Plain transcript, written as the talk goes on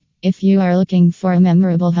If you are looking for a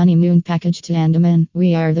memorable honeymoon package to Andaman,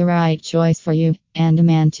 we are the right choice for you.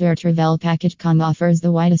 Andaman Tour Travel Package.com offers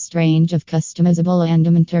the widest range of customizable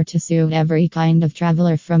Andaman tour to suit every kind of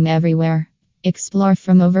traveler from everywhere. Explore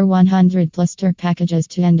from over 100 plus tour packages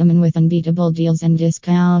to Andaman with unbeatable deals and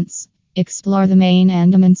discounts. Explore the main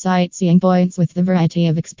Andaman sightseeing points with the variety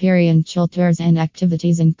of experiential tours and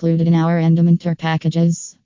activities included in our Andaman tour packages.